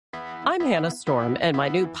I'm Hannah Storm, and my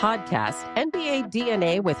new podcast, NBA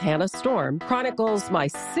DNA with Hannah Storm, chronicles my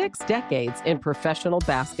 6 decades in professional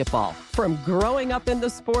basketball. From growing up in the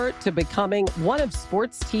sport to becoming one of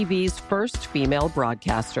sports TV's first female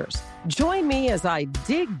broadcasters. Join me as I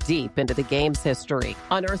dig deep into the game's history,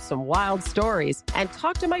 unearth some wild stories, and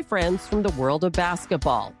talk to my friends from the world of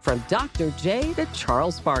basketball, from Dr. J to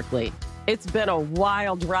Charles Barkley. It's been a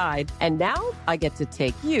wild ride, and now I get to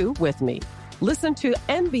take you with me. Listen to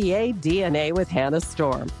NBA DNA with Hannah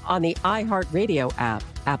Storm on the iHeartRadio app,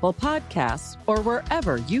 Apple Podcasts, or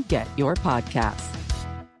wherever you get your podcasts.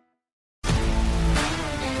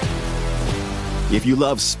 If you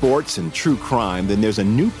love sports and true crime, then there's a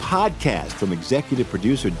new podcast from executive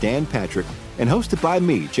producer Dan Patrick and hosted by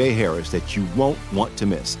me, Jay Harris, that you won't want to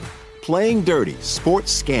miss. Playing Dirty: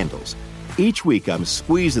 Sports Scandals. Each week, I'm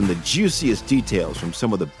squeezing the juiciest details from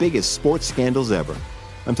some of the biggest sports scandals ever.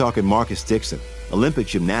 I'm talking Marcus Dixon, Olympic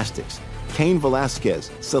gymnastics, Cain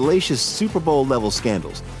Velasquez, salacious Super Bowl-level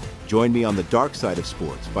scandals. Join me on the dark side of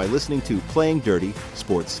sports by listening to Playing Dirty: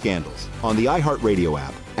 Sports Scandals on the iHeartRadio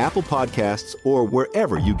app, Apple Podcasts, or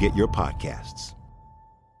wherever you get your podcasts.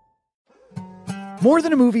 More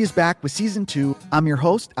Than a Movie is back with Season 2. I'm your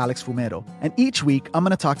host, Alex Fumero, and each week I'm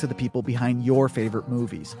going to talk to the people behind your favorite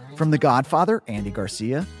movies. From The Godfather, Andy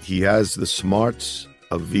Garcia. He has the smarts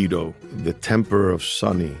of Vito, the temper of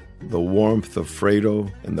Sonny, the warmth of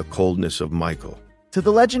Fredo, and the coldness of Michael. To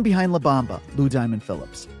the legend behind La Bamba, Lou Diamond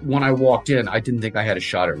Phillips. When I walked in, I didn't think I had a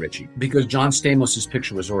shot at Richie because John Stamos'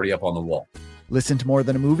 picture was already up on the wall. Listen to More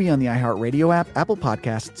Than a Movie on the iHeartRadio app, Apple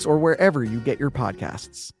Podcasts, or wherever you get your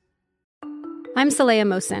podcasts. I'm Saleha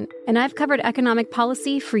Mohsen, and I've covered economic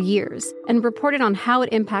policy for years and reported on how it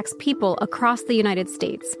impacts people across the United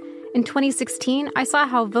States. In 2016, I saw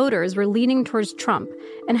how voters were leaning towards Trump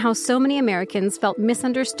and how so many Americans felt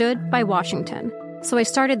misunderstood by Washington. So I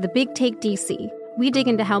started The Big Take DC. We dig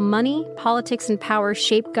into how money, politics, and power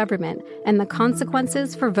shape government and the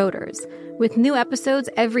consequences for voters. With new episodes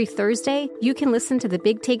every Thursday, you can listen to The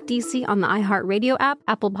Big Take DC on the iHeartRadio app,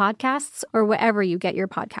 Apple Podcasts, or wherever you get your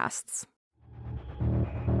podcasts.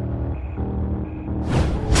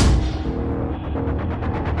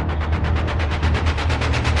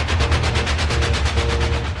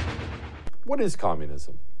 What is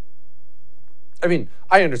communism? I mean,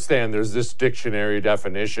 I understand there's this dictionary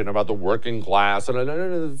definition about the working class,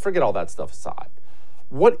 and forget all that stuff aside.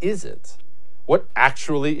 What is it? What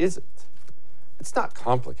actually is it? It's not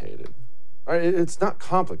complicated. All right? It's not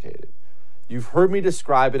complicated. You've heard me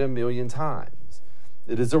describe it a million times.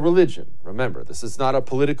 It is a religion. Remember, this is not a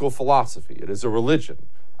political philosophy. It is a religion.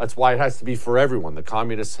 That's why it has to be for everyone. The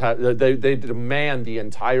communists, they demand the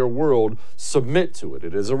entire world submit to it.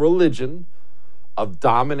 It is a religion of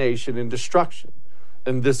domination and destruction.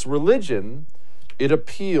 And this religion, it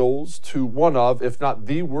appeals to one of, if not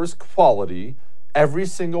the worst quality, every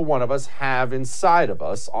single one of us have inside of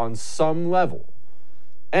us on some level.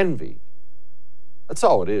 Envy. That's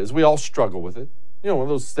all it is. We all struggle with it. You know, one of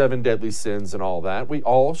those 7 deadly sins and all that. We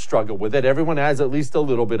all struggle with it. Everyone has at least a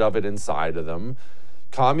little bit of it inside of them.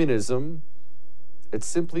 Communism, it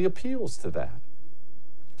simply appeals to that.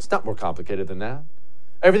 It's not more complicated than that.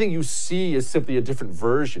 Everything you see is simply a different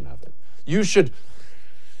version of it. You should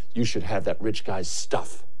have that rich guy's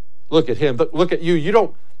stuff. Look at him. Look at you.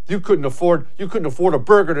 You couldn't afford a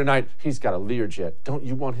burger tonight. He's got a Learjet. Don't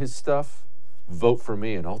you want his stuff? Vote for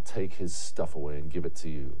me and I'll take his stuff away and give it to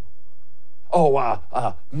you. Oh,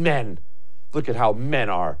 men. Look at how men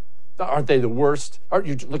are. Aren't they the worst?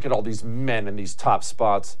 Look at all these men in these top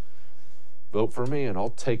spots. Vote for me and I'll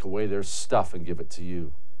take away their stuff and give it to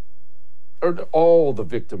you. Or all the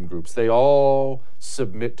victim groups, they all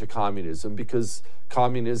submit to communism because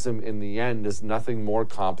communism in the end is nothing more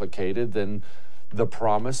complicated than the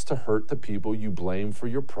promise to hurt the people you blame for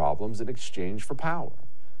your problems in exchange for power.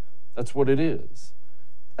 That's what it is.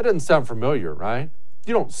 That doesn't sound familiar, right?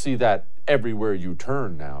 You don't see that everywhere you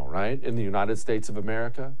turn now, right? In the United States of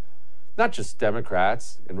America. Not just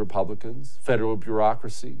Democrats and Republicans, federal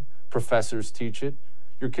bureaucracy, professors teach it.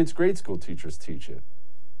 Your kids' grade school teachers teach it.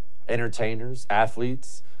 Entertainers,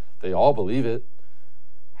 athletes, they all believe it.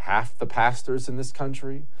 Half the pastors in this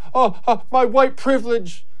country, my white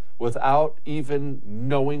privilege, without even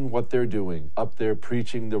knowing what they're doing, up there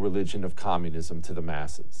preaching the religion of communism to the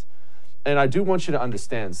masses. And I do want you to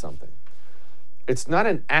understand something. It's not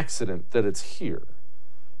an accident that it's here.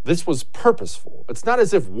 This was purposeful. It's not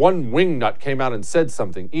as if one wingnut came out and said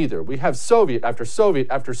something either. We have Soviet after Soviet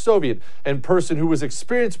after Soviet and person who was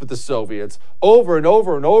experienced with the Soviets over and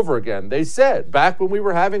over and over again. They said, back when we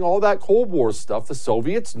were having all that Cold War stuff, the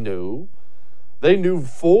Soviets knew. They knew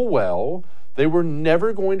full well They were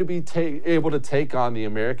never going to be able to take on the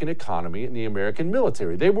American economy and the American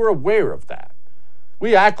military. They were aware of that.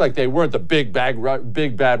 We act like they weren't the big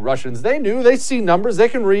bad Russians. They knew, they see numbers, they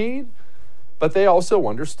can read. But they also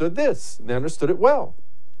understood this. They understood it well.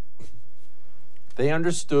 They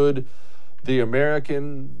understood the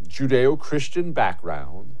American Judeo-Christian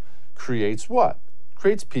background creates what?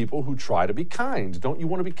 Creates people who try to be kind. Don't you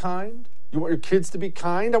want to be kind? You want your kids to be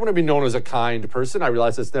kind? I want to be known as a kind person. I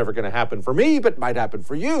realize it's never going to happen for me, but it might happen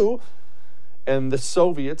for you. And the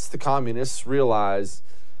Soviets, the communists, realize,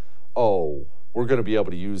 oh, we're going to be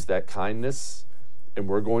able to use that kindness, and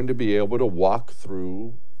we're going to be able to walk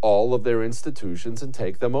through all of their institutions and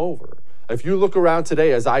take them over. If you look around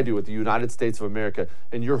today, as I do with the United States of America,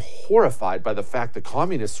 and you're horrified by the fact the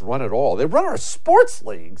communists run it all. They run our sports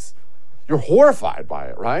leagues. You're horrified by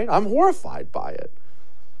it, right? I'm horrified by it.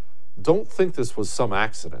 Don't think this was some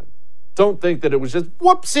accident. Don't think that it was just,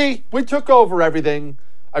 whoopsie, we took over everything.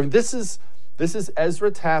 I mean, this is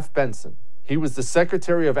Ezra Taft Benson. He was the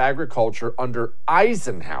Secretary of Agriculture under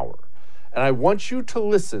Eisenhower. And I want you to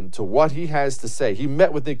listen to what he has to say. He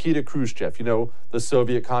met with Nikita Khrushchev, you know, the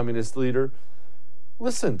Soviet communist leader.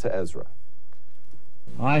 Listen to Ezra.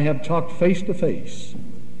 I have talked face to face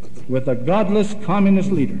with the godless communist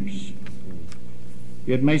leaders.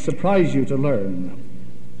 It may surprise you to learn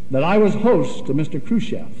that I was host to Mr.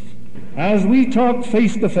 Khrushchev. As we talked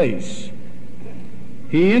face to face,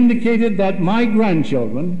 he indicated that my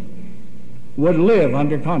grandchildren would live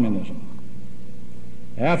under communism.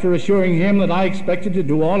 After assuring him that I expected to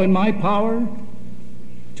do all in my power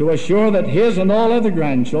to assure that his and all other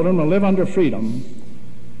grandchildren will live under freedom,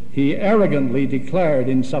 he arrogantly declared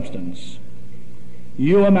in substance,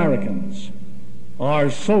 "You Americans are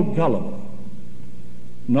so gullible.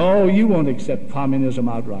 No, you won't accept communism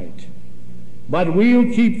outright, but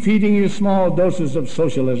we'll keep feeding you small doses of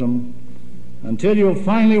socialism until you'll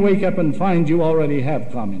finally wake up and find you already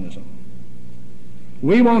have communism.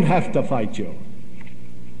 We won't have to fight you.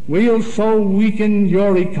 We'll so weaken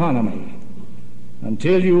your economy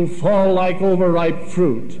until you fall like overripe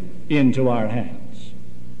fruit into our hands."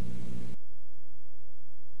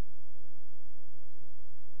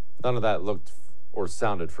 None of that looked or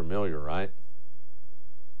sounded familiar, right?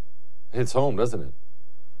 It hits home, doesn't it?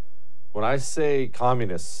 When I say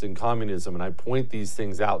communists and communism and I point these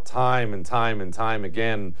things out time and time and time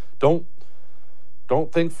again, don't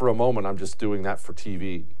think for a moment I'm just doing that for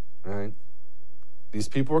TV, right? These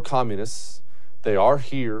people are communists. They are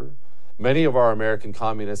here. Many of our American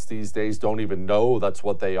communists these days don't even know that's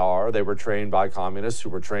what they are. They were trained by communists who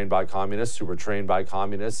were trained by communists who were trained by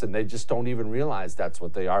communists, and they just don't even realize that's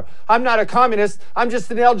what they are. I'm not a communist. I'm just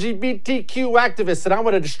an LGBTQ activist, and I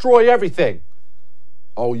want to destroy everything.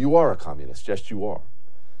 Oh, you are a communist. Yes, you are.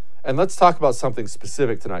 And let's talk about something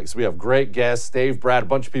specific tonight, because we have great guests, Dave, Brad, a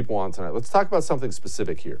bunch of people on tonight. Let's talk about something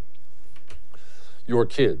specific here. Your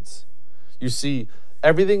kids. You see,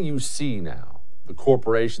 everything you see now, the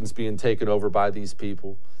corporations being taken over by these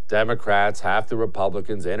people, Democrats, half the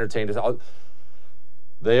Republicans, entertainers,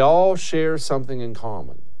 they all share something in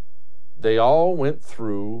common. They all went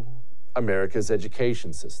through America's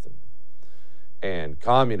education system. And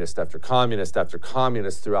communist after communist after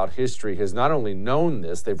communist throughout history has not only known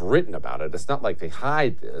this, they've written about it. It's not like they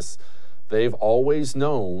hide this. They've always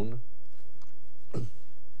known,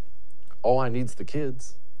 all I need's the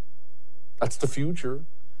kids. That's the future.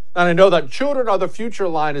 And I know that children are the future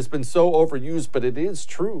line has been so overused, but it is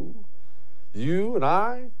true. You and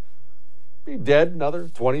I be dead another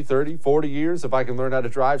 20, 30, 40 years if I can learn how to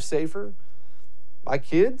drive safer. My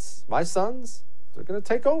kids, my sons, they're going to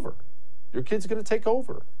take over. Your kids are going to take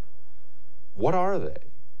over. What are they?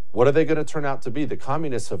 What are they going to turn out to be? The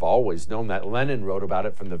communists have always known that. Lenin wrote about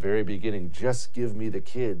it from the very beginning. Just give me the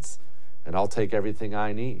kids, and I'll take everything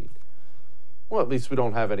I need. Well, at least we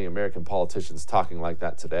don't have any American politicians talking like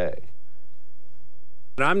that today.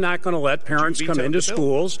 But I'm not going to let parents come into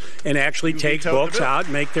schools and actually take books out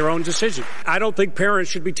and make their own decisions. I don't think parents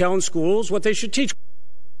should be telling schools what they should teach.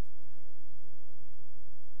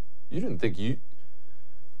 You didn't think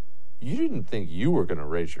you were going to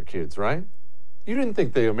raise your kids, right? You didn't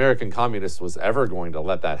think the American communist was ever going to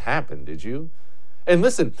let that happen, did you? And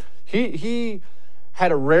listen, he had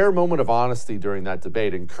a rare moment of honesty during that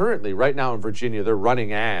debate. And currently, right now in Virginia, they're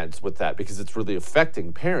running ads with that because it's really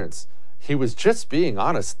affecting parents. He was just being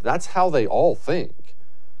honest. That's how they all think.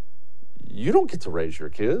 You don't get to raise your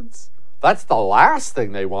kids. That's the last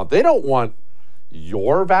thing they want. They don't want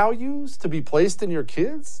your values to be placed in your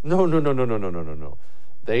kids. No.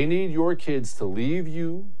 They need your kids to leave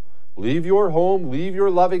you, leave your home, leave your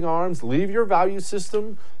loving arms, leave your value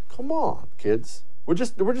system. Come on, kids. We're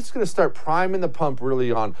just going to start priming the pump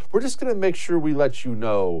really on. We're just going to make sure we let you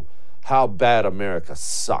know how bad America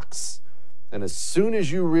sucks. And as soon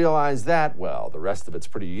as you realize that, well, the rest of it's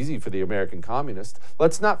pretty easy for the American communist.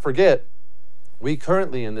 Let's not forget, we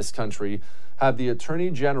currently in this country have the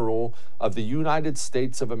Attorney General of the United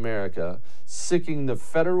States of America sicking the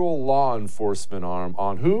federal law enforcement arm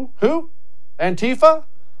on who? Who? Antifa?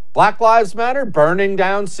 Black Lives Matter? Burning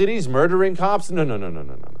down cities? Murdering cops? No.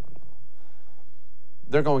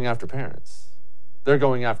 They're going after parents. They're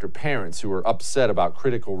going after parents who are upset about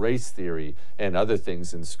critical race theory and other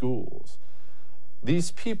things in schools.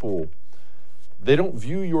 These people, they don't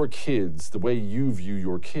view your kids the way you view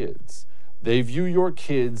your kids. They view your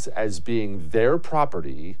kids as being their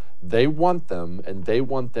property. They want them, and they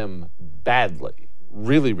want them badly,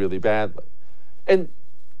 really, really badly. And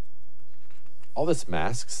all this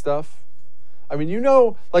mask stuff, I mean, you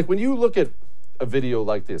know, like when you look at a video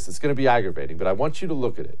like this, it's going to be aggravating, but I want you to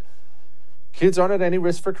look at it. Kids aren't at any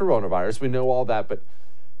risk for coronavirus. We know all that, but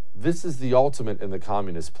this is the ultimate in the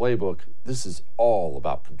communist playbook. This is all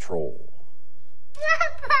about control.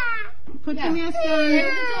 Put your mask on.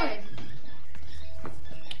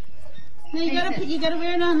 No, you gotta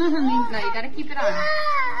wear it on, honey. No, you gotta keep it on.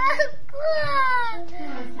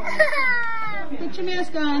 Put your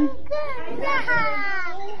mask on. No, keep it on.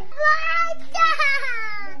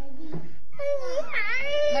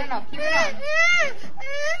 You don't have to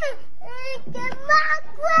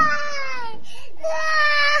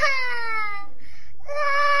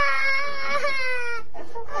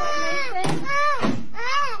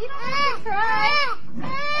cry.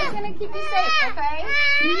 It's gonna keep you safe, okay?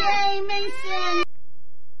 Yay, Mason!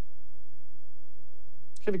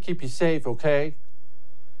 It's going to keep you safe, okay?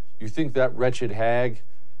 You think that wretched hag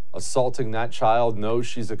assaulting that child knows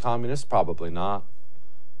she's a communist? Probably not.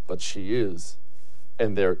 But she is.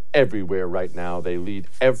 And they're everywhere right now. They lead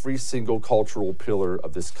every single cultural pillar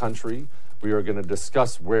of this country. We are going to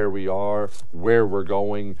discuss where we are, where we're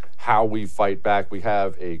going, how we fight back. We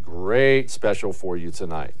have a great special for you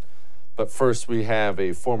tonight. But first, we have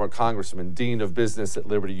a former congressman, dean of business at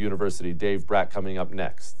Liberty University, Dave Brat, coming up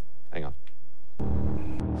next. Hang on.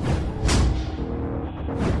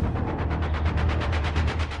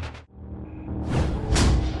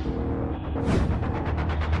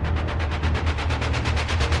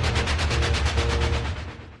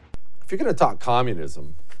 If you're going to talk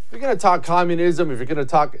communism, if you're going to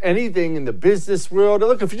talk anything in the business world,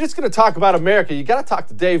 look, if you're just going to talk about America, you got to talk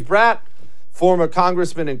to Dave Brat, former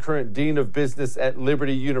congressman and current dean of business at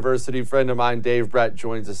Liberty University. Friend of mine, Dave Brat,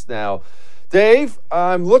 joins us now. Dave,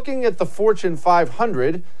 I'm looking at the Fortune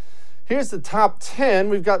 500. Here's the top 10.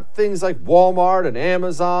 We've got things like Walmart and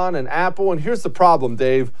Amazon and Apple. And here's the problem,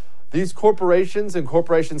 Dave. These corporations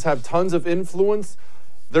have tons of influence.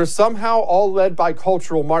 They're somehow all led by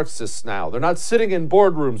cultural Marxists now. They're not sitting in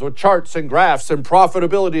boardrooms with charts and graphs and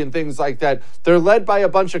profitability and things like that. They're led by a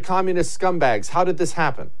bunch of communist scumbags. How did this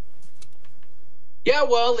happen? Yeah,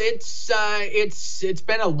 well, it's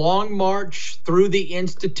been a long march through the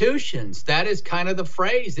institutions. That is kind of the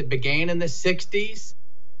phrase. It began in the 60s.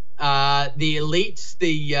 The elites,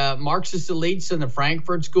 the Marxist elites in the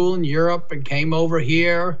Frankfurt School in Europe and came over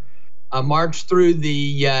here, marched through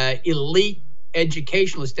the elite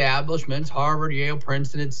educational establishments, Harvard, Yale,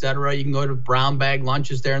 Princeton, etc. You can go to brown bag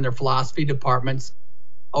lunches there in their philosophy departments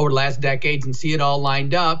over the last decades and see it all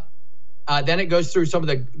lined up. Then it goes through some of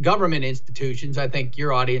the government institutions. I think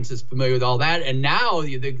your audience is familiar with all that. And now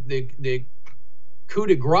the coup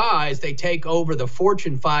de grace is they take over the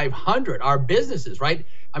Fortune 500, our businesses, right?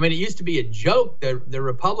 I mean, it used to be a joke,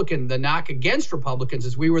 the knock against Republicans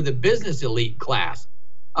is we were the business elite class.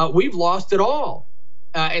 We've lost it all.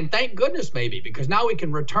 And thank goodness maybe, because now we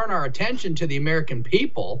can return our attention to the American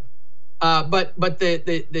people. But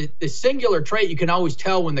the singular trait you can always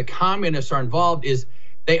tell when the communists are involved is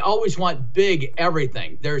they always want big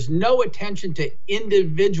everything. There's no attention to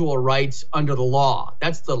individual rights under the law.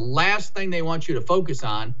 That's the last thing they want you to focus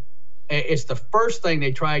on. It's the first thing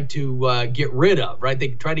they try to get rid of, right? They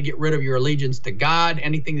try to get rid of your allegiance to God,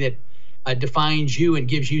 anything that defines you and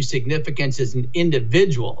gives you significance as an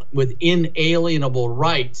individual with inalienable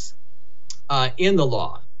rights in the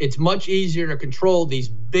law. It's much easier to control these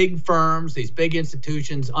big firms, these big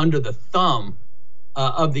institutions under the thumb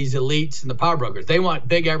of these elites and the power brokers. They want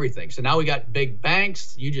big everything. So now we got big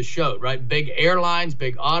banks, you just showed, right? Big airlines,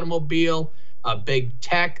 big automobile, big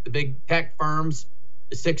tech, the big tech firms,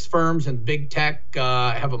 the 6 firms in big tech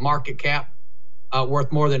have a market cap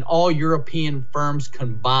worth more than all European firms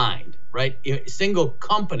combined, right? Single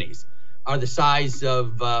companies are the size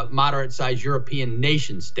of moderate-sized European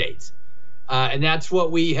nation states. And that's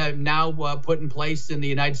what we have now put in place in the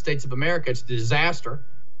United States of America. It's a disaster.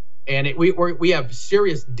 And we have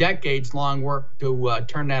serious decades-long work to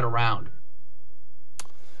turn that around.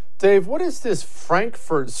 Dave, what is this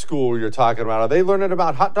Frankfurt school you're talking about? Are they learning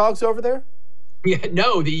about hot dogs over there? Yeah,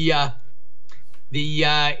 no,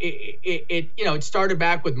 it started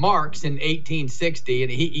back with Marx in 1860,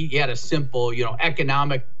 and he had a simple,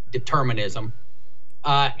 economic determinism.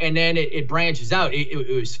 And then it branches out.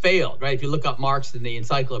 It was failed, right? If you look up Marx in the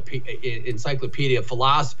Encyclopedia of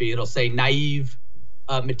Philosophy, it'll say naive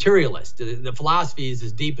materialist. The philosophy is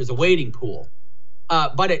as deep as a wading pool.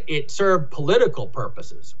 But it served political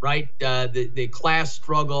purposes, right? The class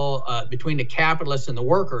struggle between the capitalists and the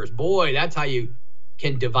workers, boy, that's how you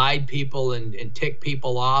can divide people and tick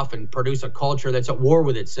people off and produce a culture that's at war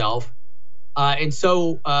with itself. And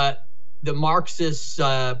so the Marxists,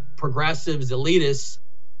 progressives, elitists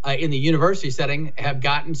in the university setting have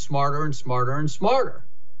gotten smarter and smarter and smarter,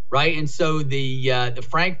 right? And so the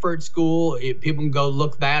Frankfurt School, people can go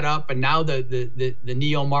look that up. And now the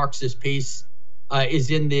neo-Marxist piece is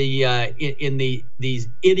in these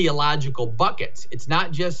ideological buckets. It's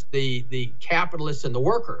not just the capitalists and the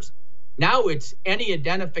workers. Now it's any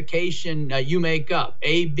identification you make up,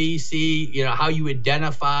 A, B, C, how you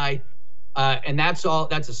identify. And that's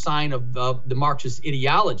a sign of the Marxist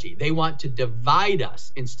ideology. They want to divide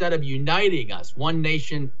us instead of uniting us. One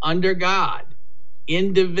nation under God,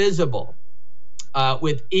 indivisible,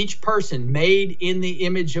 with each person made in the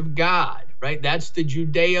image of God, right? That's the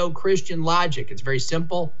Judeo-Christian logic. It's very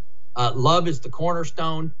simple. Love is the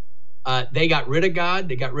cornerstone. They got rid of God.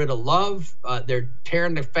 They got rid of love. They're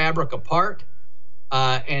tearing the fabric apart.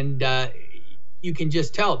 And you can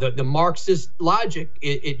just tell the Marxist logic,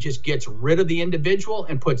 it just gets rid of the individual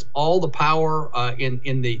and puts all the power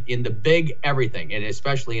in the big everything, and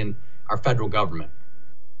especially in our federal government.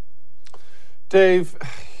 Dave,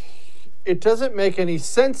 it doesn't make any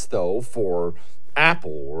sense, though, for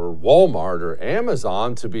Apple or Walmart or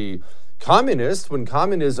Amazon to be communist when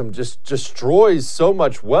communism just destroys so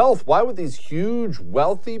much wealth. Why would these huge,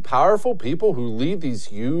 wealthy, powerful people who lead these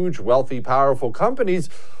huge, wealthy, powerful companies,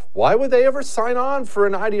 why would they ever sign on for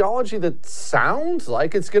an ideology that sounds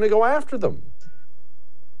like it's going to go after them?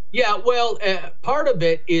 Yeah, well, part of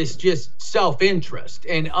it is just self-interest.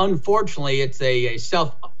 And unfortunately, it's a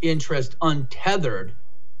self-interest untethered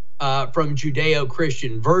from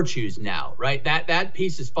Judeo-Christian virtues now, right? That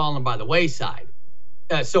piece has fallen by the wayside.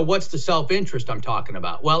 So what's the self-interest I'm talking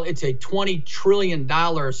about? Well, it's a $20 trillion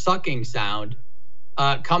sucking sound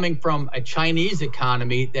coming from a Chinese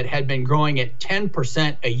economy that had been growing at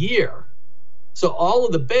 10% a year. So all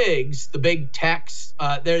of the big techs,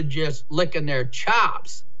 they're just licking their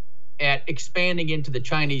chops at expanding into the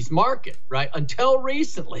Chinese market, right? Until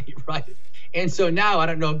recently, right? And so now, I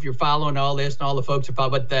don't know if you're following all this and all the folks are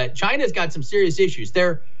following, but China's got some serious issues.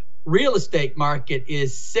 Their real estate market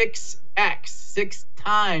is 6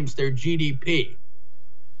 times their GDP.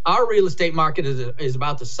 Our real estate market is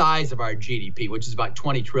about the size of our GDP, which is about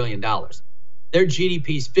 $20 trillion. Their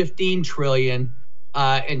GDP is $15 trillion.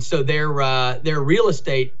 And so their real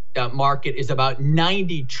estate market is about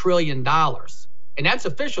 $90 trillion. And that's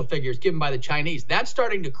official figures given by the Chinese. That's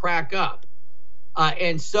starting to crack up.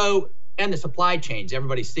 And the supply chains,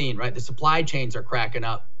 everybody's seen, right? The supply chains are cracking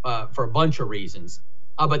up for a bunch of reasons.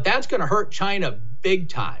 But that's going to hurt China big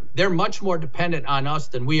time. They're much more dependent on us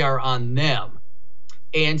than we are on them.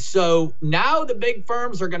 And so now the big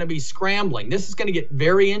firms are going to be scrambling. This is going to get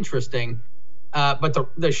very interesting. But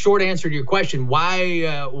the short answer to your question,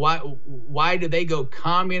 why do they go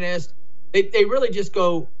communist? They really just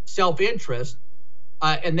go self-interest.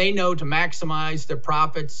 And they know to maximize the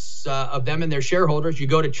profits of them and their shareholders, you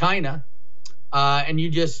go to China and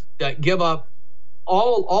you just give up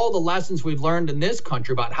all the lessons we've learned in this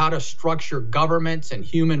country about how to structure governments and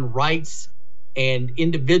human rights and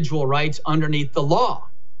individual rights underneath the law.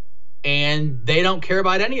 And they don't care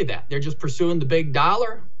about any of that. They're just pursuing the big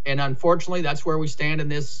dollar. And unfortunately, that's where we stand in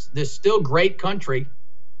this still great country.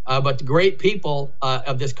 But the great people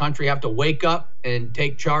of this country have to wake up and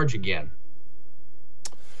take charge again.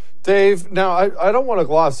 Dave, now I don't want to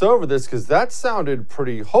gloss over this because that sounded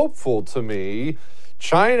pretty hopeful to me.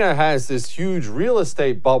 China has this huge real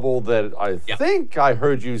estate bubble that I think I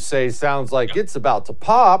heard you say sounds like it's about to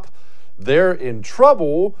pop. They're in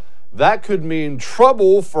trouble. That could mean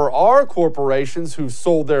trouble for our corporations who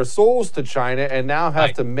sold their souls to China and now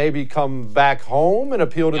have to maybe come back home and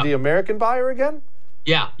appeal to the American buyer again?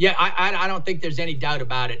 Yeah. I don't think there's any doubt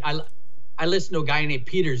about it. I listened to a guy named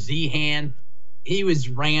Peter Zehan. He was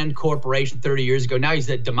Rand Corporation 30 years ago. Now he's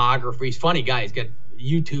a demographer. He's a funny guy. He's got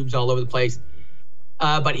YouTubes all over the place.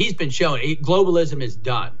 But he's been shown globalism is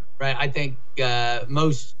done, right? I think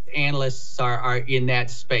most analysts are in that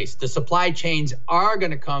space. The supply chains are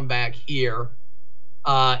going to come back here.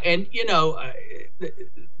 And,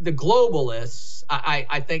 the globalists,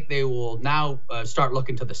 I think they will now start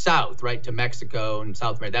looking to the South, right, to Mexico and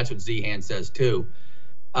South America. That's what Zihan says, too.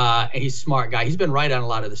 And he's a smart guy. He's been right on a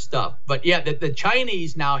lot of the stuff. But, yeah, the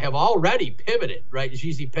Chinese now have already pivoted, right,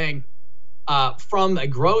 Xi Jinping, from a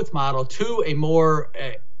growth model to a more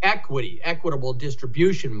equitable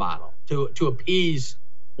distribution model to appease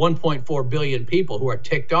 1.4 billion people who are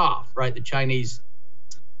ticked off, right? The Chinese,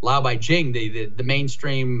 Lao Beijing, the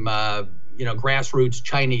mainstream, grassroots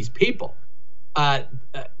Chinese people,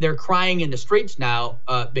 they're crying in the streets now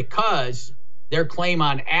because their claim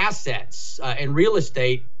on assets and real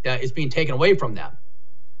estate is being taken away from them.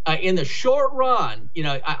 In the short run,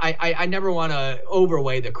 I never want to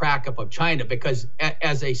overweigh the crack up of China, because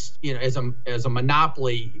as a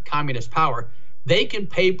monopoly communist power, they can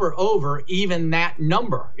paper over even that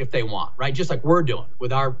number if they want, right? Just like we're doing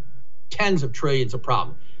with our tens of trillions of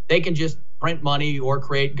problems. They can just print money or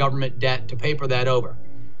create government debt to paper that over.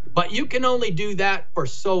 But you can only do that for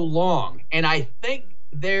so long. And I think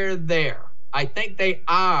they're there. I think they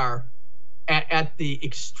are at the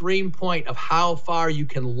extreme point of how far you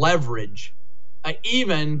can leverage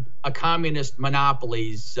even a communist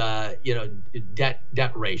monopoly's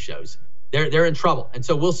debt ratios. They're in trouble. And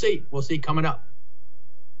so we'll see coming up.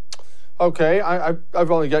 Okay,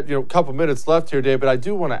 I've only got a couple minutes left here, Dave, but I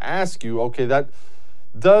do want to ask you, okay,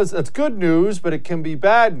 that's good news, but it can be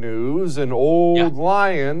bad news. An old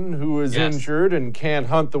lion who is injured and can't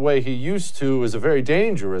hunt the way he used to is a very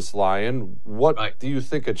dangerous lion. What do you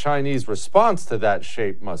think a Chinese response to that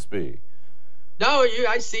shape must be? No,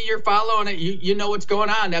 I see you're following it. You know what's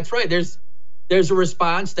going on. That's right. There's a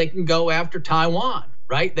response. They can go after Taiwan,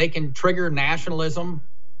 right? They can trigger nationalism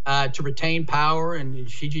to retain power, and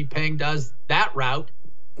Xi Jinping does that route.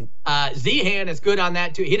 Zihan is good on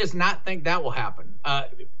that too. He does not think that will happen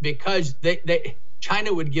because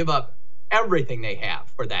China would give up everything they have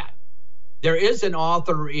for that. There is an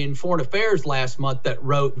author in Foreign Affairs last month that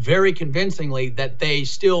wrote very convincingly that they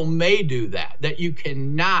still may do that you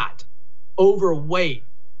cannot overweight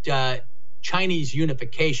Chinese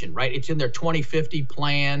unification, right? It's in their 2050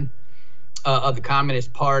 plan of the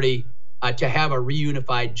Communist Party to have a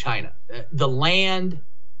reunified China. The land,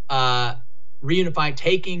 reunified,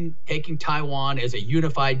 taking Taiwan as a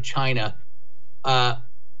unified China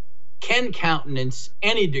can countenance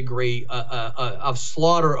any degree of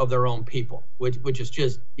slaughter of their own people, which is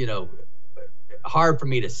just hard for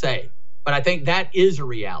me to say. But I think that is a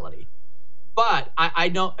reality. But I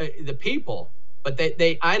don't the people, but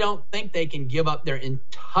I don't think they can give up their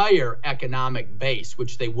entire economic base,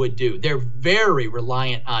 which they would do. They're very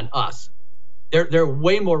reliant on us. They're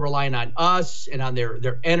way more reliant on us and on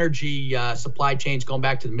their energy supply chains going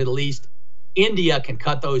back to the Middle East. India can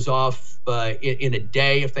cut those off in a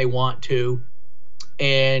day if they want to.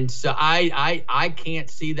 And so I can't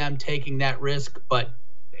see them taking that risk. But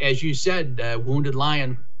as you said, wounded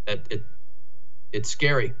lion, it's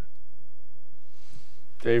scary.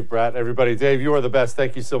 Dave Bratt, everybody. Dave, you are the best.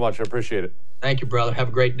 Thank you so much. I appreciate it. Thank you, brother. Have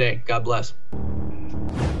a great day. God bless.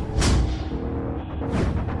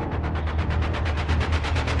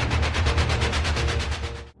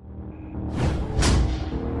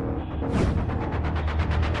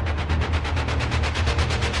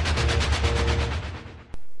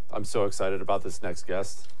 I'm so excited about this next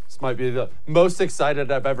guest. This might be the most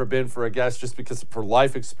excited I've ever been for a guest just because of her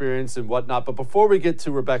life experience and whatnot. But before we get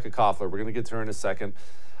to Rebecca Koffler, we're going to get to her in a second.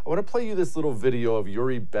 I want to play you this little video of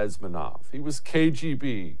Yuri Bezmenov. He was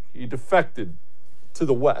KGB. He defected to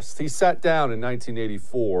the West. He sat down in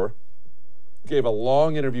 1984, gave a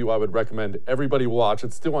long interview I would recommend everybody watch.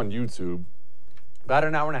 It's still on YouTube, about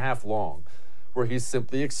an hour and a half long, where he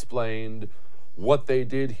simply explained what they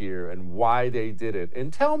did here and why they did it.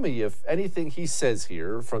 And tell me if anything he says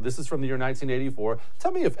here, this is from the year 1984,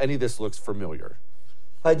 tell me if any of this looks familiar.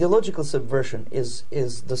 Ideological subversion is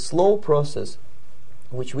the slow process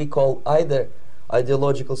which we call either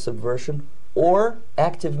ideological subversion or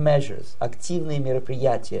active measures, активные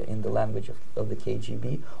мероприятия in the language of the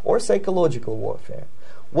KGB, or psychological warfare.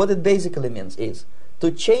 What it basically means is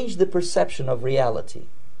to change the perception of reality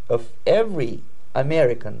of every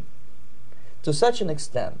American to such an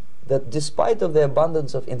extent that despite of the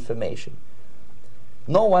abundance of information,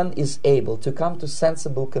 no one is able to come to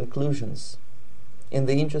sensible conclusions in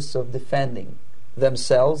the interests of defending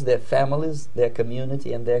themselves, their families, their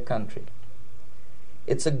community, and their country.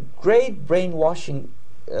 It's a great brainwashing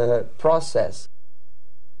process.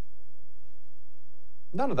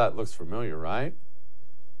 None of that looks familiar, right?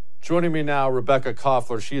 Joining me now, Rebecca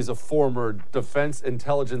Koffler. She is a former Defense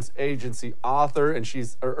Intelligence Agency author, and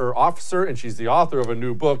she's officer, and she's the author of a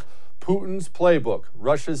new book, Putin's Playbook: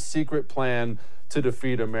 Russia's Secret Plan to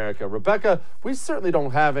Defeat America. Rebecca, we certainly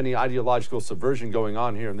don't have any ideological subversion going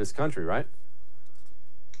on here in this country, right?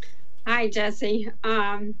 Hi, Jesse.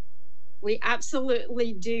 We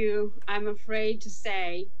absolutely do, I'm afraid to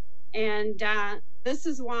say. And this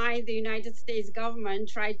is why the United States government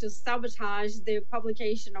tried to sabotage the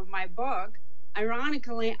publication of my book.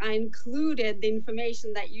 Ironically, I included the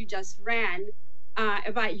information that you just ran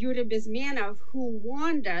about Yuri Bezmenov, who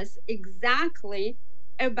warned us exactly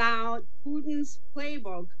about Putin's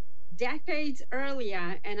playbook decades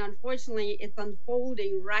earlier, and unfortunately, it's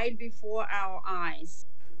unfolding right before our eyes.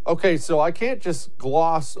 Okay, so I can't just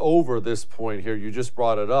gloss over this point here. You just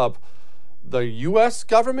brought it up. The U.S.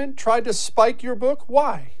 government tried to spike your book?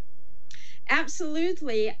 Why?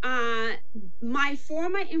 Absolutely. My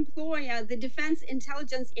former employer, the Defense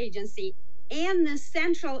Intelligence Agency, and the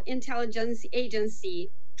Central Intelligence Agency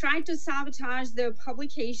tried to sabotage the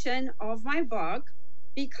publication of my book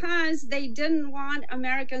because they didn't want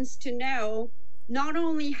Americans to know not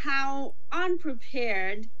only how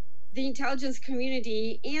unprepared the intelligence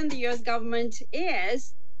community and the U.S. government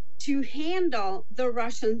is to handle the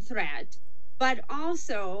Russian threat, but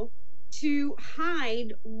also to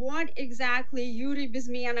hide what exactly Yuri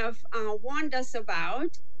Bezmenov warned us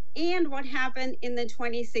about and what happened in the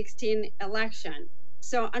 2016 election.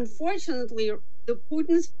 So unfortunately, the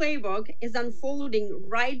Putin's playbook is unfolding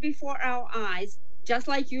right before our eyes, just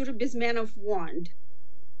like Yuri Bezmenov warned.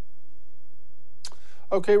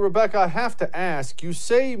 Okay, Rebecca, I have to ask, you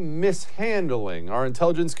say mishandling, our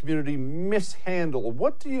intelligence community mishandle.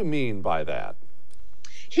 What do you mean by that?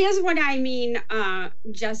 Here's what I mean,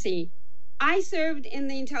 Jesse. I served in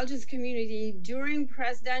the intelligence community during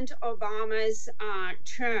President Obama's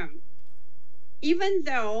term. Even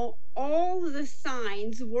though all the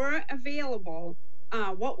signs were available,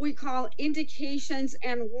 what we call indications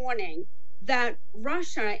and warning, that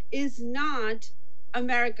Russia is not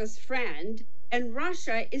America's friend, and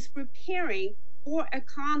Russia is preparing for a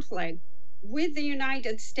conflict with the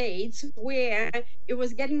United States where it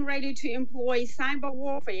was getting ready to employ cyber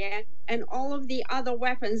warfare and all of the other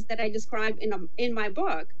weapons that I describe in my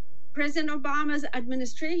book. President Obama's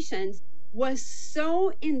administration was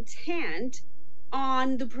so intent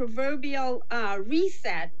on the proverbial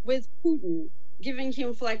reset with Putin, giving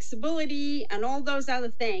him flexibility and all those other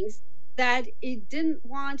things, that it didn't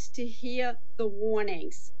want to hear the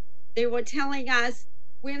warnings. They were telling us,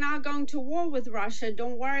 we're not going to war with Russia,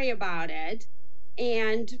 don't worry about it.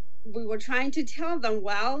 And we were trying to tell them,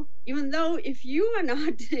 well, even though if you are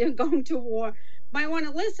not going to war, might want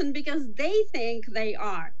to listen because they think they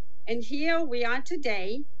are. And here we are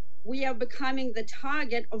today. We are becoming the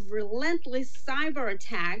target of relentless cyber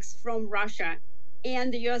attacks from Russia.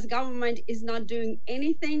 And the US government is not doing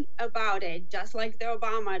anything about it, just like the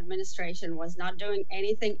Obama administration was not doing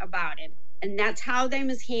anything about it. And that's how they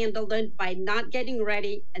mishandled it, by not getting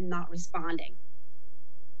ready and not responding.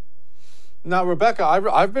 Now, Rebecca,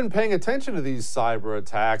 I've been paying attention to these cyber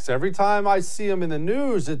attacks. Every time I see them in the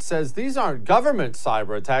news, it says these aren't government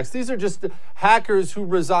cyber attacks. These are just hackers who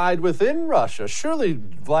reside within Russia. Surely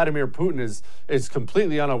Vladimir Putin is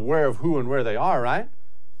completely unaware of who and where they are, right?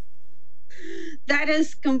 That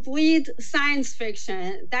is complete science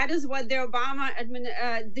fiction. That is what the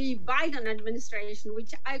the Biden administration,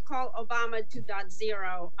 which I call Obama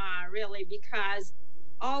 2.0, really, because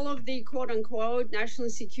all of the quote-unquote national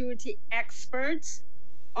security experts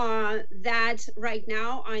that right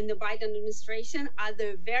now are in the Biden administration are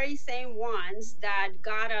the very same ones that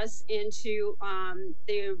got us into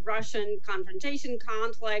the Russian confrontation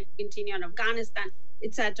conflict, continuing Afghanistan,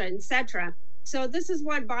 et cetera, et cetera. So this is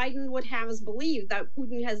what Biden would have us believe, that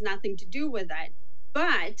Putin has nothing to do with it.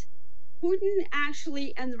 But Putin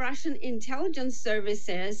actually and Russian intelligence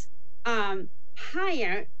services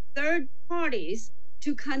hire third parties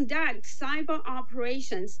to conduct cyber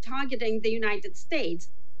operations targeting the United States.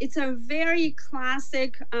 It's a very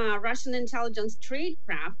classic Russian intelligence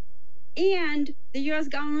tradecraft, and the US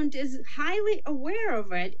government is highly aware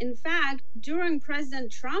of it. In fact, during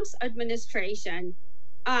President Trump's administration,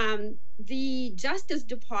 the Justice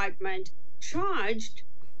Department charged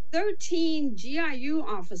 13 GRU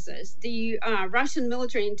officers, the Russian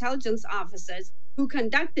military intelligence officers, who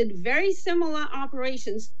conducted very similar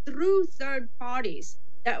operations through third parties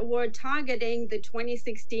that were targeting the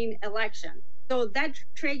 2016 election. So that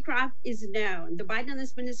tradecraft is known. The Biden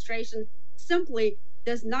administration simply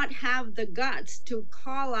does not have the guts to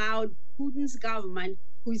call out Putin's government,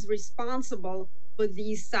 who is responsible for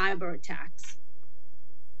these cyber attacks.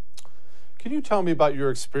 Can you tell me about your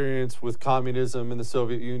experience with communism in the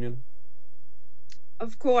Soviet Union?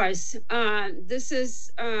 Of course. This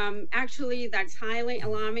is actually, that's highly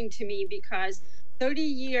alarming to me, because 30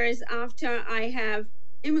 years after I have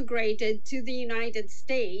immigrated to the United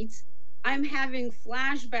States, I'm having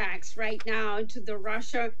flashbacks right now to the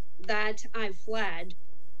Russia that I fled.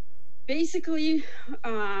 Basically,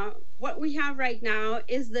 what we have right now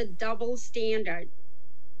is the double standard.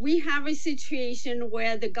 We have a situation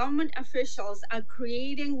where the government officials are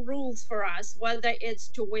creating rules for us, whether it's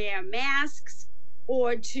to wear masks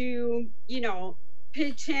or to,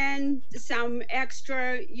 pitch in some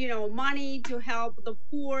extra, money to help the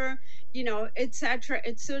poor, et cetera,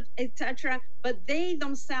 et cetera. But they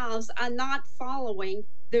themselves are not following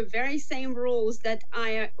the very same rules that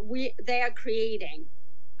they are creating.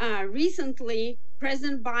 Recently,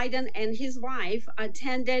 President Biden and his wife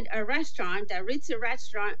attended a restaurant, a ritzy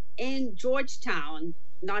restaurant in Georgetown,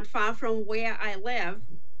 not far from where I live,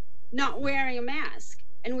 not wearing a mask.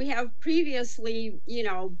 And we have previously,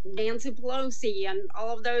 Nancy Pelosi and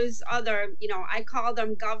all of those other, I call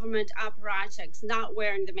them government apparatchiks, not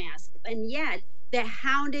wearing the mask. And yet they're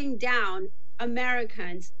hounding down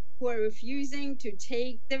Americans who are refusing to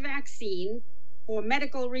take the vaccine for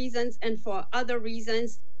medical reasons and for other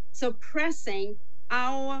reasons, suppressing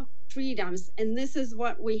our freedoms. And this is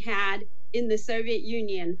what we had in the Soviet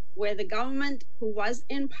Union, where the government who was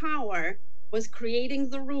in power was creating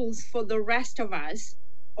the rules for the rest of us,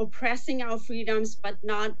 oppressing our freedoms, but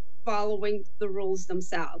not following the rules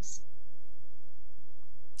themselves.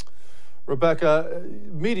 Rebecca,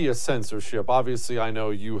 media censorship. Obviously, I know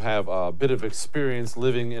you have a bit of experience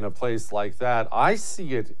living in a place like that. I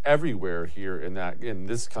see it everywhere here in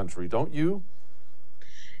this country, don't you?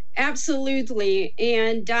 Absolutely.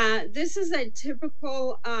 And this is a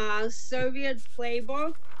typical Soviet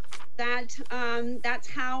playbook. That's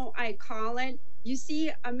how I call it. You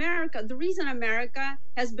see, America, the reason America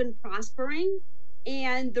has been prospering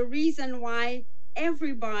and the reason why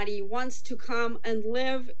everybody wants to come and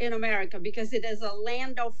live in America, because it is a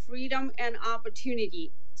land of freedom and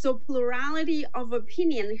opportunity. So plurality of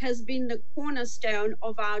opinion has been the cornerstone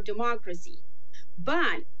of our democracy.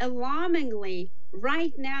 But alarmingly,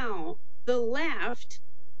 right now, the left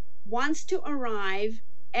wants to arrive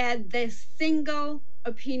at the single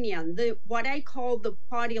opinion, what I call the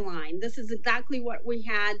party line. This is exactly what we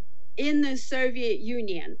had in the Soviet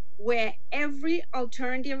Union, where every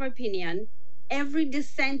alternative opinion, every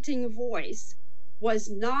dissenting voice was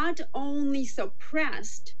not only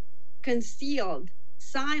suppressed, concealed,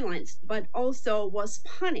 silenced, but also was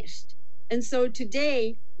punished. And so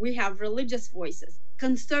today we have religious voices,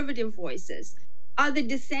 conservative voices, other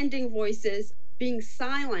dissenting voices being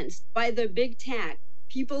silenced by the big tech,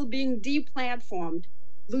 people being deplatformed,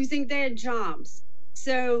 losing their jobs.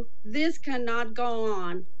 So this cannot go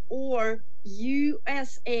on, or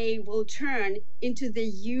USA will turn into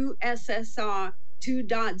the USSR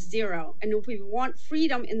 2.0. And if we want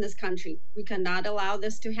freedom in this country, we cannot allow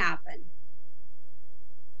this to happen.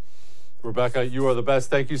 Rebecca, you are the best.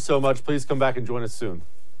 Thank you so much. Please come back and join us soon.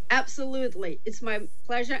 Absolutely. It's my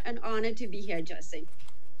pleasure and honor to be here, Jesse.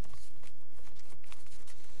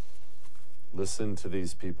 Listen to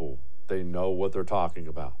these people. They know what they're talking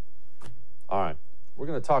about. All right. We're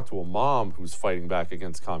going to talk to a mom who's fighting back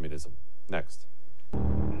against communism. Next.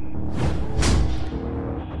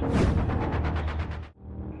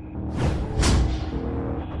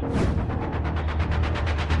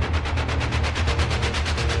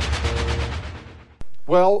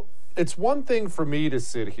 Well, it's one thing for me to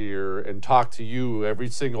sit here and talk to you every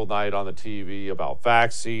single night on the TV about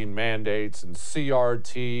vaccine mandates and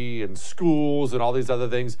CRT and schools and all these other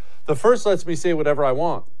things. The first lets me say whatever I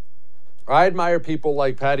want. I admire people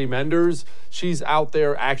like Patty Menders. She's out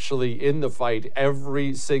there actually in the fight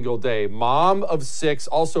every single day. Mom of 6,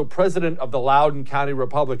 also president of the Loudoun County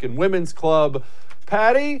Republican Women's Club.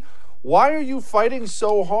 Patty, why are you fighting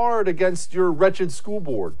so hard against your wretched school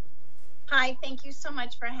board? Hi, thank you so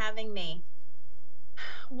much for having me.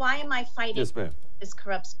 Why am I fighting this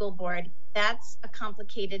corrupt school board? That's a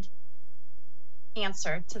complicated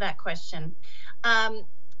answer to that question.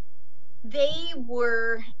 They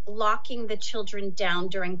were locking the children down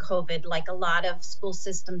during COVID, like a lot of school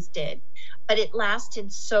systems did. But it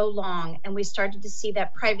lasted so long, and we started to see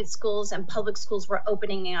that private schools and public schools were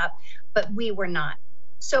opening up, but we were not.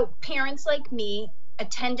 So parents like me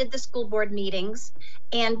attended the school board meetings,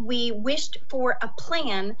 and we wished for a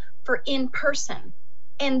plan for in-person,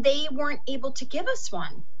 and they weren't able to give us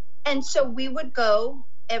one. And so we would go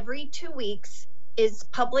every 2 weeks is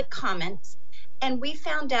public comments. And we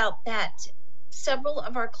found out that several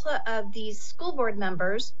of these school board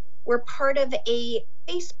members were part of a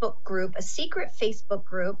Facebook group, a secret Facebook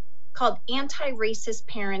group called Anti-Racist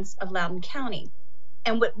Parents of Loudoun County.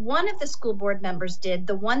 And what one of the school board members did,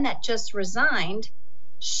 the one that just resigned,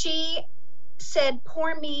 she said,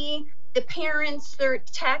 "Poor me, the parents, they're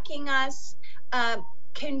attacking us.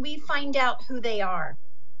 Can we find out who they are?"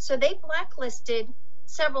 So they blacklisted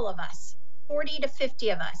several of us, 40 to 50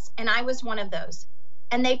 of us, and I was one of those.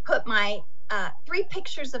 And they put my 3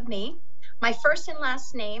 pictures of me, my first and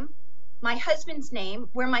last name, my husband's name,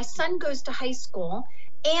 where my son goes to high school,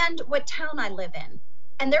 and what town I live in.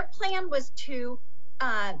 And their plan was to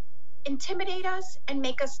intimidate us and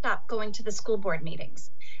make us stop going to the school board meetings.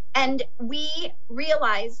 And we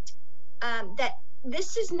realized that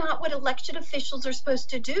this is not what elected officials are supposed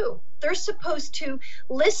to do. They're supposed to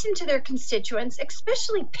listen to their constituents,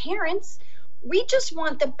 especially parents. We just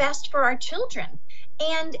want the best for our children.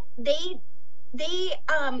 And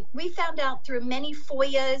we found out through many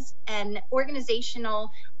FOIAs and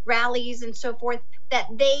organizational rallies and so forth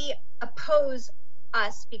that they oppose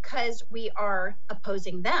us because we are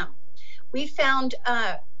opposing them. We found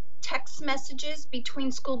text messages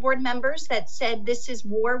between school board members that said this is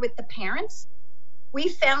war with the parents. We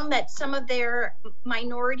found that some of their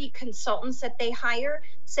minority consultants that they hire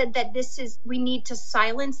said that we need to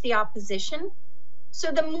silence the opposition.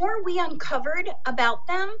 So the more we uncovered about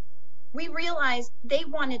them, we realized they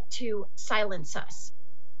wanted to silence us.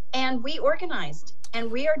 And we organized, and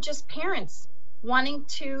we are just parents wanting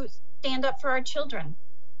to stand up for our children.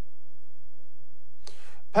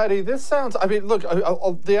 Patty, this sounds, I mean, look,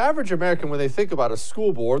 the average American, when they think about a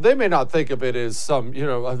school board, they may not think of it as some,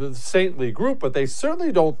 a saintly group, but they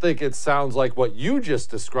certainly don't think it sounds like what you just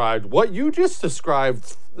described. What you just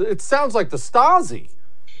described, it sounds like the Stasi.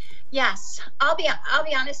 Yes, I'll be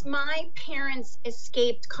honest. My parents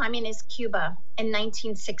escaped communist Cuba in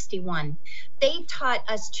 1961. They taught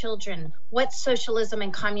us children what socialism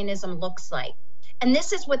and communism looks like. And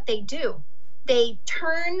this is what they do. They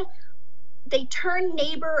turn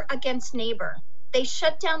neighbor against neighbor. They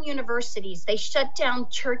shut down universities. They shut down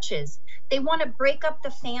churches. They want to break up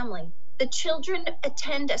the family. The children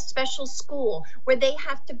attend a special school where they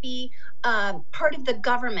have to be part of the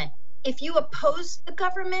government. If you oppose the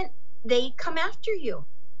government, they come after you.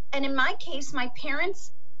 And in my case, my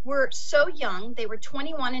parents were so young. They were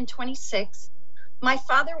 21 and 26. My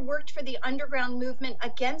father worked for the underground movement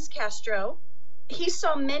against Castro. He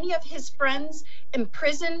saw many of his friends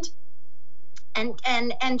imprisoned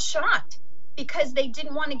and shot because they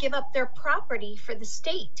didn't want to give up their property for the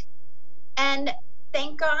state. And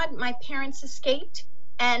thank God my parents escaped,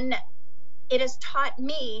 and it has taught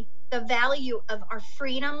me the value of our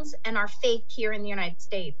freedoms and our faith here in the United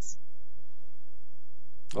States.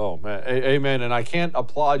 Oh, man. Amen. And I can't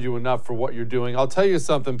applaud you enough for what you're doing. I'll tell you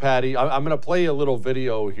something, Patty. I'm going to play a little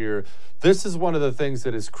video here. This is one of the things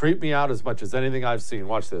that has creeped me out as much as anything I've seen.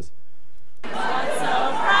 Watch this.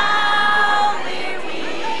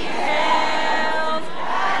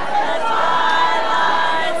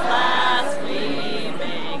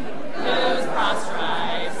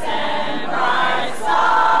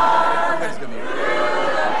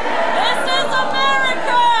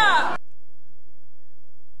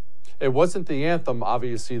 It wasn't the anthem,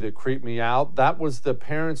 obviously, that creeped me out. That was the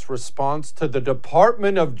parents' response to the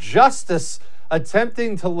Department of Justice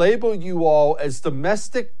attempting to label you all as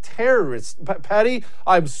domestic terrorists. Patty,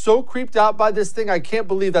 I'm so creeped out by this thing. I can't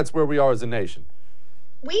believe that's where we are as a nation.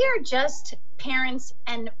 We are just parents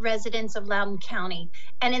and residents of Loudoun County.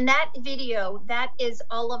 And in that video, that is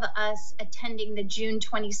all of us attending the June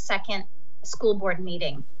 22nd school board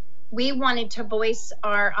meeting. We wanted to voice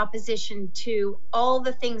our opposition to all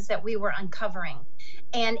the things that we were uncovering.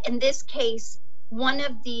 And in this case, one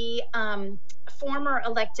of the former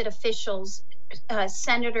elected officials,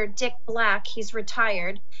 Senator Dick Black, he's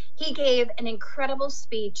retired, he gave an incredible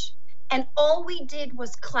speech, and all we did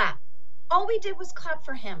was clap. All we did was clap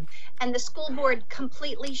for him. And the school board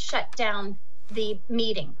completely shut down the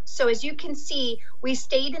meeting. So as you can see, we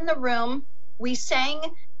stayed in the room, we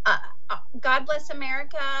sang God Bless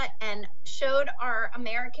America and showed our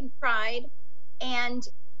American pride, and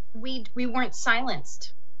we weren't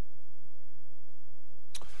silenced.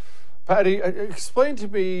 Patty, explain to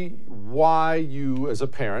me why you, as a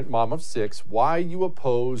parent, mom of 6, why you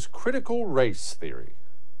oppose critical race theory.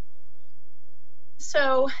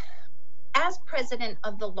 So, as president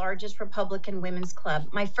of the largest Republican women's club,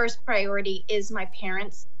 my first priority is my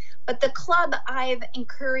parents. But the club, I've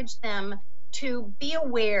encouraged them to be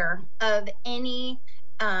aware of any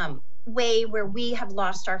way where we have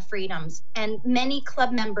lost our freedoms. And many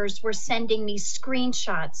club members were sending me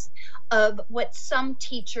screenshots of what some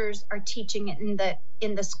teachers are teaching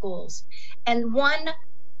in the schools. And one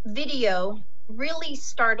video really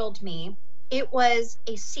startled me. It was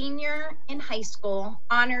a senior in high school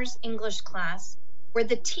honors English class where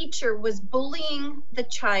the teacher was bullying the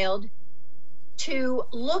child to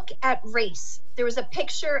look at race. There was a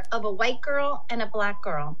picture of a white girl and a black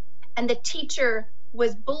girl, and the teacher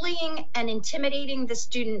was bullying and intimidating the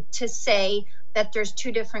student to say that there's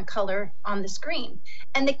two different colors on the screen.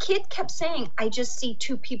 And the kid kept saying, I just see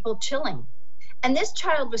two people chilling. And this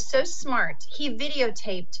child was so smart, he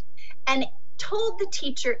videotaped and told the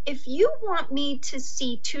teacher, if you want me to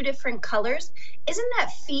see two different colors, isn't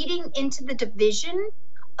that feeding into the division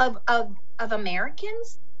of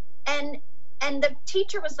Americans? And the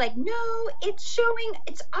teacher was like, no, it's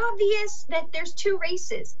obvious that there's two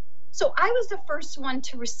races. So I was the first one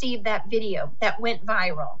to receive that video that went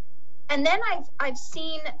viral. And then I've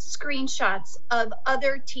seen screenshots of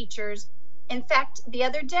other teachers. In fact, the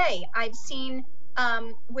other day, I've seen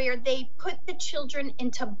where they put the children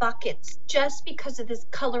into buckets just because of this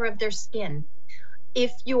color of their skin.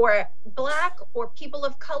 If you're black or people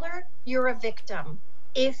of color, you're a victim.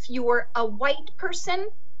 If you're a white person,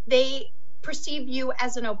 they perceive you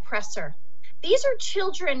as an oppressor. These are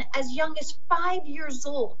children as young as 5 years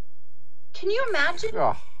old. Can you imagine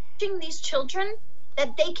teaching these children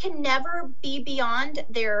that they can never be beyond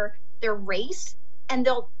their race and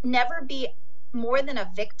they'll never be more than a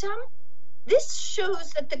victim? This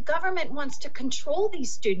shows that the government wants to control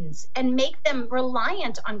these students and make them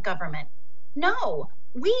reliant on government. No,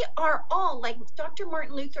 we are all, like Dr.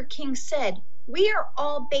 Martin Luther King said, we are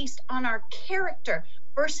all based on our character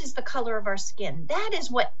versus the color of our skin. That is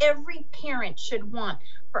what every parent should want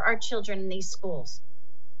for our children in these schools.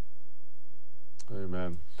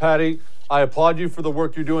 Amen. Patty, I applaud you for the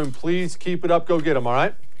work you're doing. Please keep it up. Go get them, all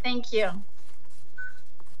right? Thank you.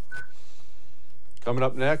 Coming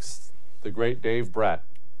up next, the great Dave Bratt.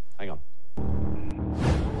 Hang on.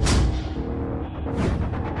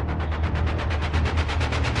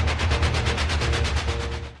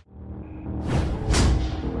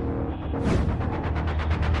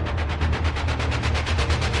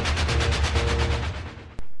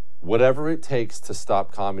 Whatever it takes to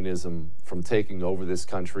stop communism from taking over this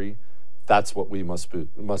country, that's what we must do.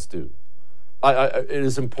 It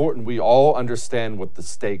is important we all understand what the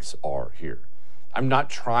stakes are here. I'm not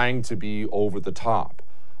trying to be over the top.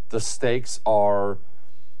 The stakes are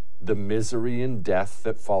the misery and death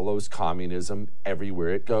that follows communism everywhere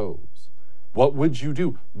it goes. What would you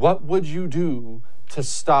do? What would you do to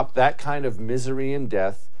stop that kind of misery and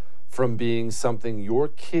death from being something your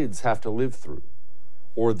kids have to live through?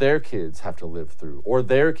 Or their kids have to live through, or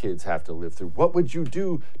their kids have to live through? What would you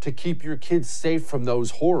do to keep your kids safe from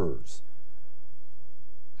those horrors?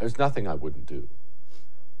 There's nothing I wouldn't do.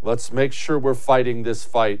 Let's make sure we're fighting this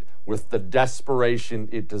fight with the desperation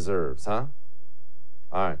it deserves, huh?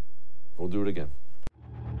 All right, we'll do it again.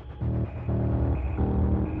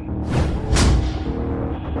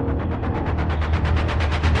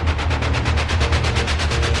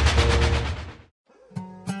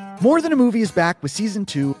 More Than a Movie is back with Season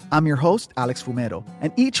 2. I'm your host, Alex Fumero,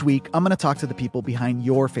 and each week I'm going to talk to the people behind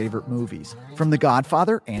your favorite movies. From The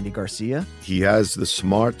Godfather, Andy Garcia. He has the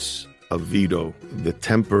smarts of Vito, the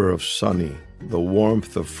temper of Sonny, the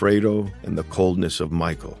warmth of Fredo, and the coldness of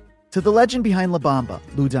Michael. To the legend behind La Bamba,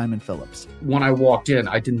 Lou Diamond Phillips. When I walked in,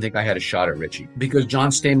 I didn't think I had a shot at Richie because John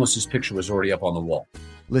Stamos' picture was already up on the wall.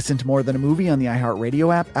 Listen to More Than a Movie on the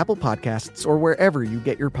iHeartRadio app, Apple Podcasts, or wherever you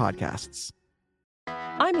get your podcasts.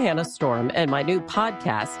 I'm Hannah Storm, and my new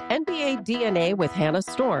podcast, NBA DNA with Hannah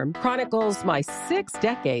Storm, chronicles my 6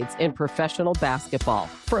 decades in professional basketball.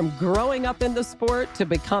 From growing up in the sport to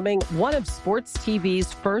becoming one of sports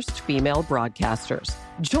TV's first female broadcasters.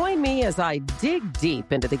 Join me as I dig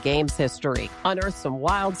deep into the game's history, unearth some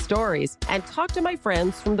wild stories, and talk to my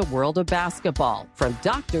friends from the world of basketball, from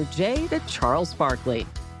Dr. J to Charles Barkley.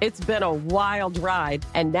 It's been a wild ride,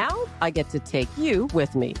 and now I get to take you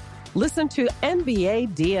with me. Listen to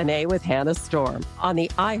NBA DNA with Hannah Storm on the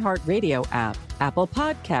iHeartRadio app, Apple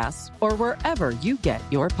Podcasts, or wherever you get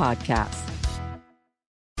your podcasts.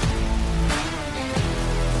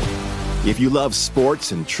 If you love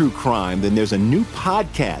sports and true crime, then there's a new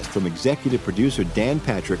podcast from executive producer Dan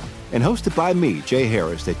Patrick and hosted by me, Jay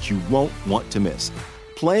Harris, that you won't want to miss.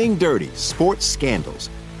 Playing Dirty: Sports Scandals.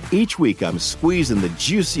 Each week, I'm squeezing the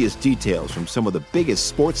juiciest details from some of the biggest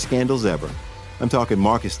sports scandals ever. I'm talking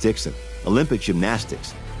Marcus Dixon, Olympic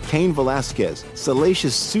gymnastics, Cain Velasquez,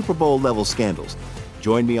 salacious Super Bowl-level scandals.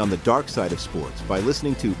 Join me on the dark side of sports by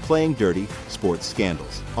listening to Playing Dirty: Sports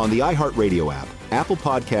Scandals on the iHeartRadio app, Apple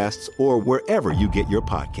Podcasts, or wherever you get your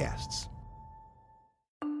podcasts.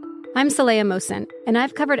 I'm Saleha Mohsin, and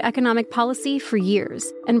I've covered economic policy for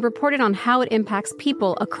years and reported on how it impacts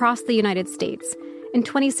people across the United States. In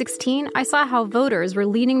 2016, I saw how voters were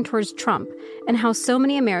leaning towards Trump and how so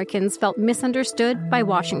many Americans felt misunderstood by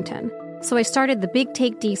Washington. So I started The Big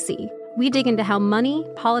Take DC. We dig into how money,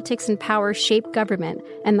 politics, and power shape government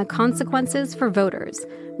and the consequences for voters.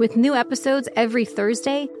 With new episodes every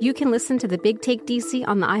Thursday, you can listen to The Big Take DC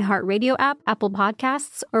on the iHeartRadio app, Apple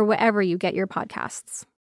Podcasts, or wherever you get your podcasts.